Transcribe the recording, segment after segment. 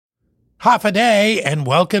Half a day, and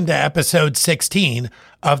welcome to episode 16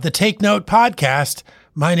 of the Take Note podcast.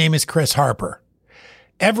 My name is Chris Harper.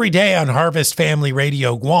 Every day on Harvest Family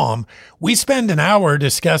Radio Guam, we spend an hour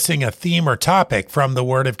discussing a theme or topic from the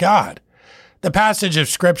Word of God. The passage of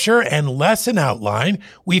Scripture and lesson outline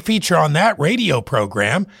we feature on that radio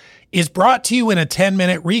program is brought to you in a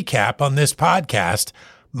 10-minute recap on this podcast,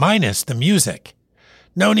 minus the music.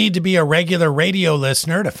 No need to be a regular radio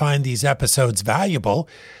listener to find these episodes valuable,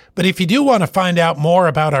 but if you do want to find out more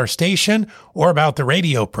about our station or about the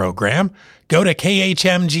radio program, go to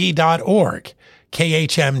khmg.org,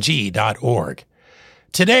 khmg.org.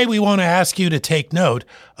 Today we want to ask you to take note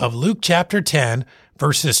of Luke chapter 10,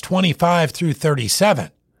 verses 25 through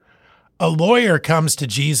 37. A lawyer comes to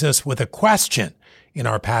Jesus with a question in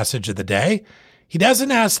our passage of the day. He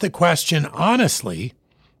doesn't ask the question honestly,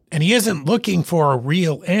 and he isn't looking for a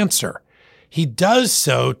real answer. He does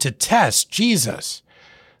so to test Jesus.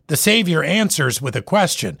 The Savior answers with a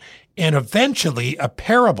question and eventually a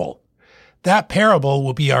parable. That parable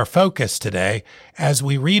will be our focus today as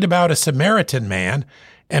we read about a Samaritan man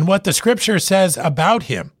and what the Scripture says about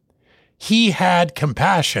him. He had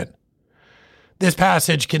compassion. This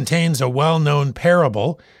passage contains a well-known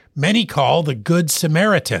parable many call the Good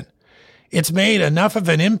Samaritan. It's made enough of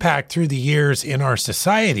an impact through the years in our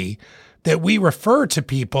society that we refer to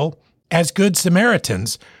people as Good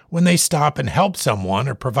Samaritans when they stop and help someone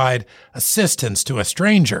or provide assistance to a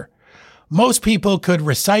stranger. Most people could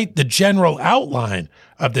recite the general outline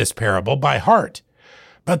of this parable by heart,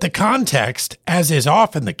 but the context, as is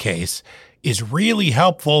often the case, is really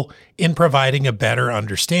helpful in providing a better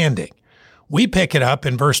understanding. We pick it up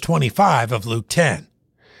in verse 25 of Luke 10.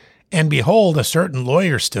 And behold, a certain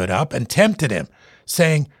lawyer stood up and tempted him,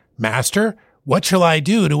 saying, Master, what shall I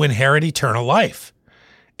do to inherit eternal life?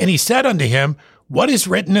 And he said unto him, What is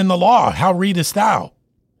written in the law? How readest thou?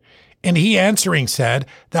 And he answering said,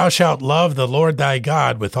 Thou shalt love the Lord thy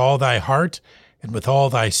God with all thy heart, and with all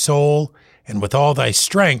thy soul, and with all thy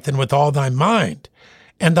strength, and with all thy mind,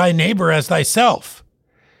 and thy neighbor as thyself.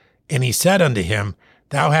 And he said unto him,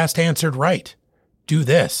 Thou hast answered right. Do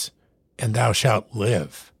this, and thou shalt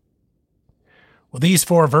live. Well, these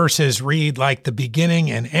 4 verses read like the beginning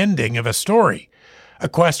and ending of a story. A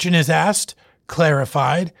question is asked,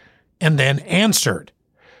 clarified, and then answered.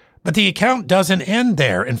 But the account doesn't end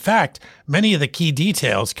there. In fact, many of the key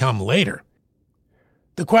details come later.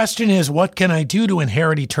 The question is, what can I do to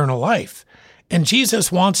inherit eternal life? And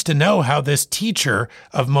Jesus wants to know how this teacher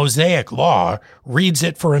of Mosaic law reads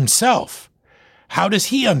it for himself. How does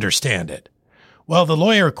he understand it? Well, the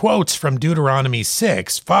lawyer quotes from Deuteronomy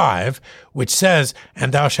 6:5, which says,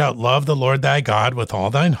 And thou shalt love the Lord thy God with all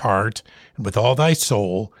thine heart, and with all thy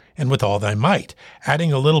soul, and with all thy might,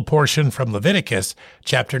 adding a little portion from Leviticus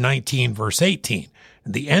chapter 19, verse 18,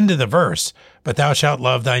 at the end of the verse, But thou shalt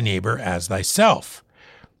love thy neighbor as thyself.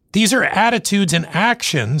 These are attitudes and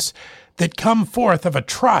actions that come forth of a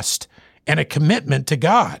trust and a commitment to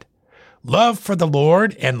God. Love for the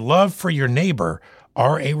Lord and love for your neighbor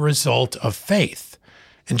are a result of faith.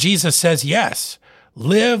 And Jesus says, yes,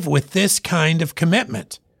 live with this kind of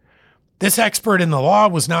commitment. This expert in the law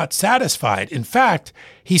was not satisfied. In fact,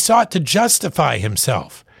 he sought to justify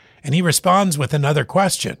himself. And he responds with another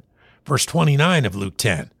question. Verse 29 of Luke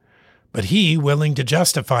 10. But he, willing to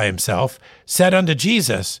justify himself, said unto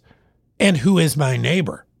Jesus, And who is my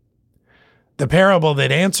neighbor? The parable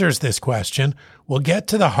that answers this question will get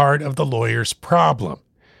to the heart of the lawyer's problem.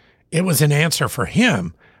 It was an answer for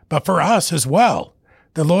him, but for us as well.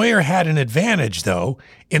 The lawyer had an advantage, though,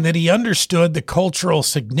 in that he understood the cultural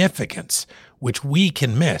significance, which we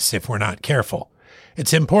can miss if we're not careful.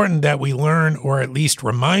 It's important that we learn or at least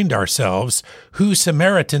remind ourselves who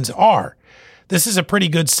Samaritans are. This is a pretty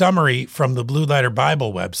good summary from the Blue Letter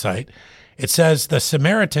Bible website. It says the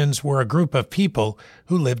Samaritans were a group of people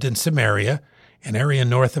who lived in Samaria, an area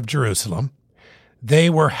north of Jerusalem. They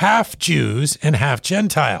were half Jews and half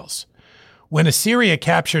Gentiles. When Assyria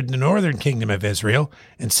captured the northern kingdom of Israel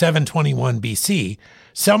in 721 BC,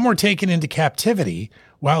 some were taken into captivity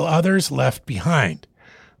while others left behind.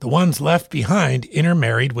 The ones left behind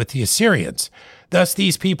intermarried with the Assyrians. Thus,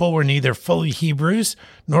 these people were neither fully Hebrews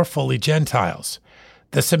nor fully Gentiles.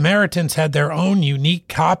 The Samaritans had their own unique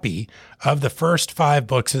copy of the first 5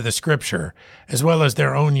 books of the Scripture, as well as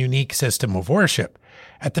their own unique system of worship.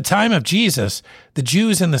 At the time of Jesus, the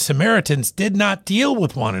Jews and the Samaritans did not deal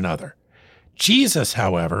with one another. Jesus,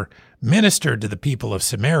 however, ministered to the people of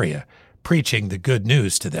Samaria, preaching the good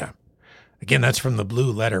news to them. Again, that's from the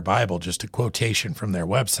Blue Letter Bible, just a quotation from their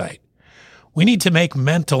website. We need to make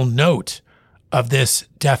mental note of this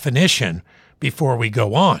definition before we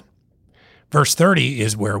go on. Verse 30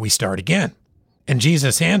 is where we start again. And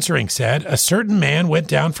Jesus answering said, "A certain man went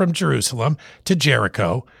down from Jerusalem to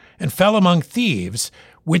Jericho and fell among thieves,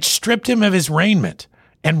 which stripped him of his raiment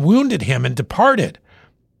and wounded him and departed,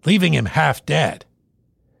 leaving him half dead."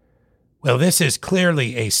 Well, this is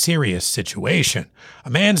clearly a serious situation. A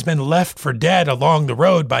man's been left for dead along the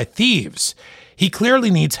road by thieves. He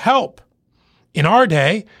clearly needs help. In our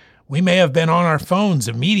day, we may have been on our phones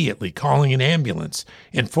immediately calling an ambulance,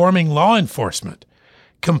 informing law enforcement.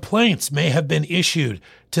 Complaints may have been issued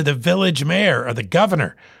to the village mayor or the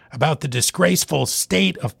governor about the disgraceful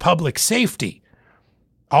state of public safety.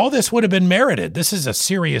 All this would have been merited. This is a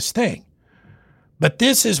serious thing. But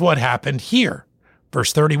this is what happened here.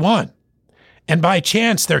 Verse 31. "And by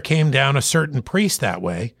chance there came down a certain priest that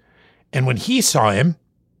way, and when he saw him,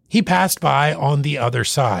 he passed by on the other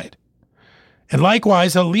side. And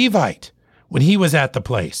likewise a Levite, when he was at the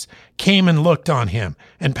place, came and looked on him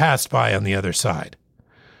and passed by on the other side.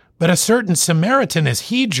 But a certain Samaritan, as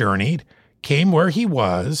he journeyed, came where he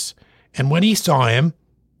was, and when he saw him,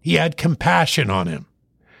 he had compassion on him.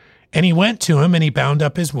 And he went to him, and he bound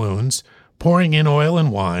up his wounds, pouring in oil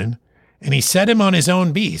and wine, and he set him on his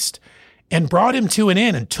own beast, and brought him to an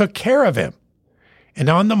inn, and took care of him. And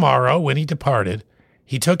on the morrow, when he departed,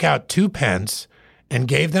 he took out 2 pence, and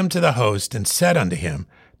gave them to the host, and said unto him,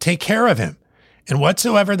 Take care of him, and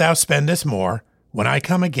whatsoever thou spendest more, when I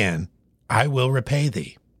come again, I will repay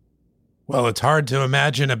thee." Well, it's hard to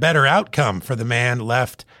imagine a better outcome for the man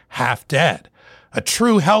left half dead. A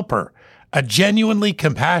true helper, a genuinely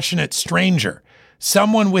compassionate stranger,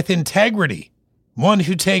 someone with integrity, one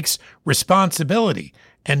who takes responsibility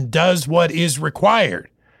and does what is required,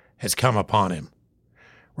 has come upon him.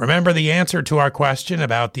 Remember the answer to our question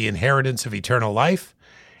about the inheritance of eternal life,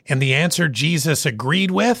 and the answer Jesus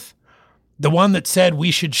agreed with? The one that said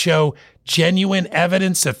we should show genuine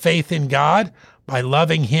evidence of faith in God by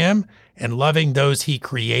loving Him and loving those He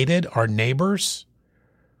created, our neighbors?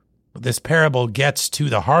 This parable gets to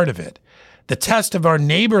the heart of it. The test of our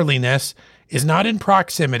neighborliness is not in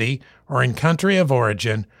proximity or in country of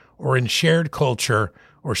origin or in shared culture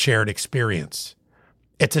or shared experience.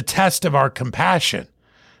 It's a test of our compassion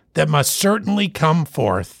that must certainly come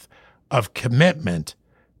forth of commitment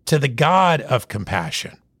to the God of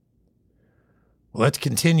compassion. Well, let's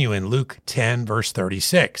continue in Luke 10, verse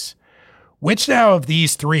 36. "Which now of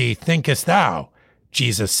these 3 thinkest thou,"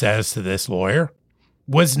 Jesus says to this lawyer,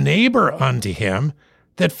 "was neighbor unto him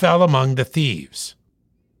that fell among the thieves?"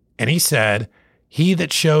 And he said, "He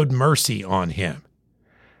that showed mercy on him."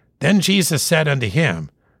 Then Jesus said unto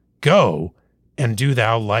him, "Go, and do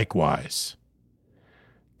thou likewise."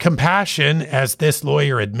 Compassion, as this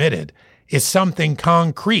lawyer admitted, is something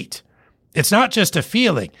concrete. It's not just a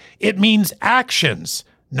feeling. It means actions,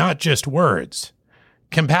 not just words.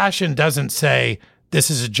 Compassion doesn't say, this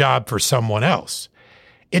is a job for someone else.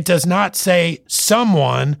 It does not say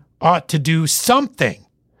someone ought to do something.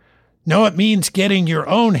 No, it means getting your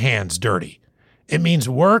own hands dirty. It means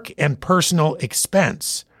work and personal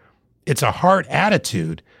expense. It's a heart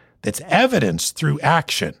attitude that's evidenced through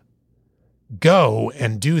action. Go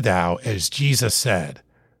and do thou as Jesus said,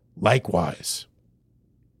 likewise.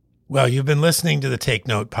 Well, you've been listening to the Take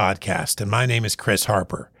Note podcast, and my name is Chris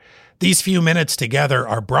Harper. These few minutes together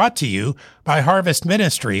are brought to you by Harvest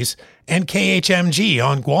Ministries and KHMG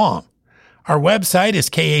on Guam. Our website is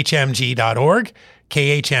khmg.org,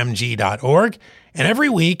 khmg.org, and every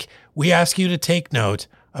week we ask you to take note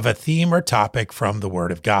of a theme or topic from the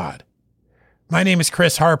Word of God. My name is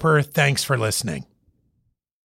Chris Harper. Thanks for listening.